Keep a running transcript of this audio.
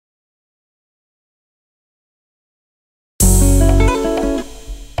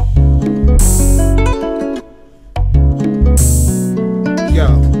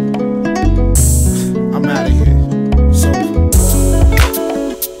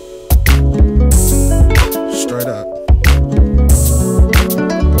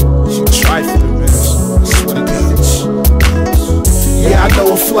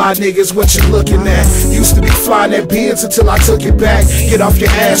fly niggas, what you looking at? Used to be flying that Benz until I took it back. Get off your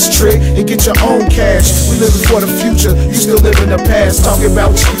ass trick and get your own cash. We living for the future, you still live in the past. Talking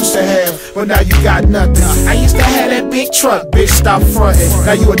about what you used to have, but now you got nothing. I used to have that big truck, bitch, stop frontin'.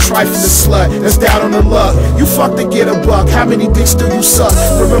 Now you a trifling slut, that's down on the luck. You fuck to get a buck, how many dicks do you suck?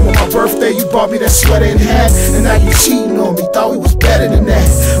 Remember my birthday, you bought me that sweater and hat, and now you cheating on me, thought we was better than that.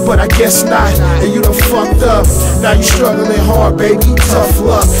 But I guess not, and you done fucked up. Now you struggling hard, baby, tough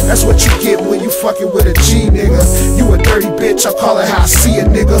luck. That's what you get when you fucking with a G, nigga. You a dirty bitch, I call it how I see a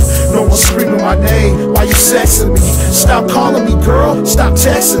nigga. No one screaming my name, why you sexing me? Stop calling me, girl, stop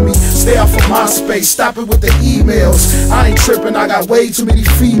texting me. Stay off of MySpace, stop it with the emails. I ain't tripping, I got way too many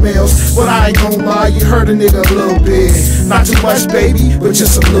females. But I ain't gon' lie, you hurt a nigga a little bit. Not too much, baby, but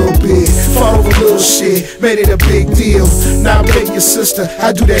just a little bit. Fought over little shit, made it a big deal. Now I'm dating your sister,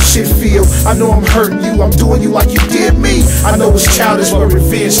 how do that shit feel? I know I'm hurting you, I'm doing you like you did me. I know it's childish, but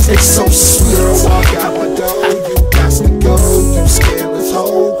revenge tastes so sweet. Girl, walk out my door, you got to go. You scandalous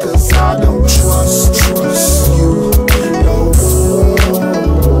hoe, cause I don't trust you no more.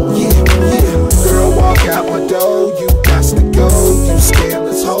 Yeah, girl, walk out my door, you got to go. You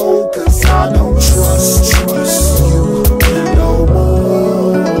scandalous hoe, cause I don't trust you no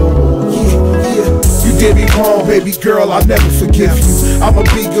more. Yeah, you did me wrong, baby girl, I'll never forgive you. I'ma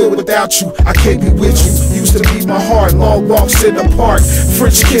be good without you, I can't be with you. Used to be my heart, long walks in the park,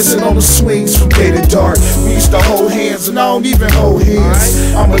 French kissing on the swings from day to dark. We used to hold hands and I don't even hold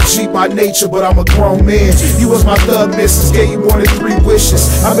hands. I'm a G by nature, but I'm a grown man. You was my thug missus, gave you more than 3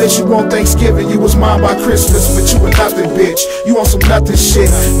 wishes. I bet you on Thanksgiving, you was mine by Christmas. But you a nothing bitch, you on some nothing shit.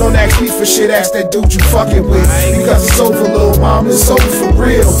 Don't ask me for shit, ask that dude you fucking with. Because it's over, little mom, it's over for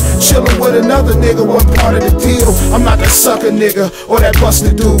real. Chillin' with another nigga, one part of the deal. I'm not that sucker nigga, or that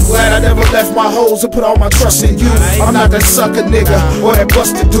busted dude. Glad I never left my hoes and put all my trust in you. I'm not that sucker nigga, or that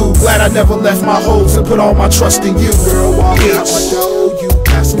busted dude. Glad I never left my hoes and put all my trust in you. Girl, walk out my door, you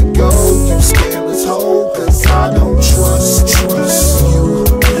got to go. You scandalous hoe, cause I don't trust you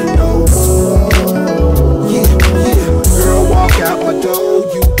no more. Yeah, girl, walk out my door,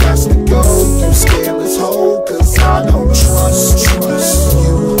 you got to go. You scandalous hoe, cause I don't trust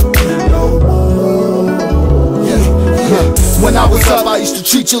you no more. Yeah. When I was up, I used to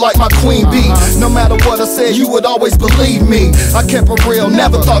treat you like my queen bee. No matter what I said, you would always believe me. I kept it real,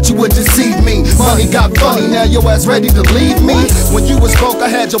 never thought you would deceive me. Money got funny, now your ass ready to leave me. When you was broke, I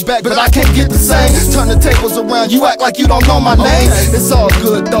had your back, but I can't get the same. Turn the tables around, you act like you don't know my name. It's all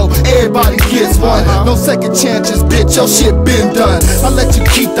good though, everybody gets one. No second chances, bitch, your shit been done. I let you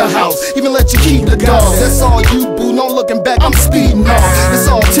keep the house, even let you keep the dog. That's all you, boo, no looking back, I'm speeding off. It's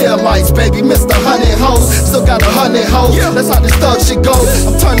all tail lights, baby, Mr. 100 hoes. Still got 100 hoes, that's how this thug shit goes.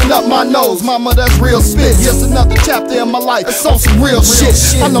 I'm turning up my nose, mama, that's real spit. Just another chapter in my life, it's on some real shit.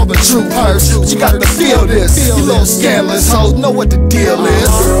 I know the truth hurts, but you got to feel this. You little scandalous hoes know what the deal is.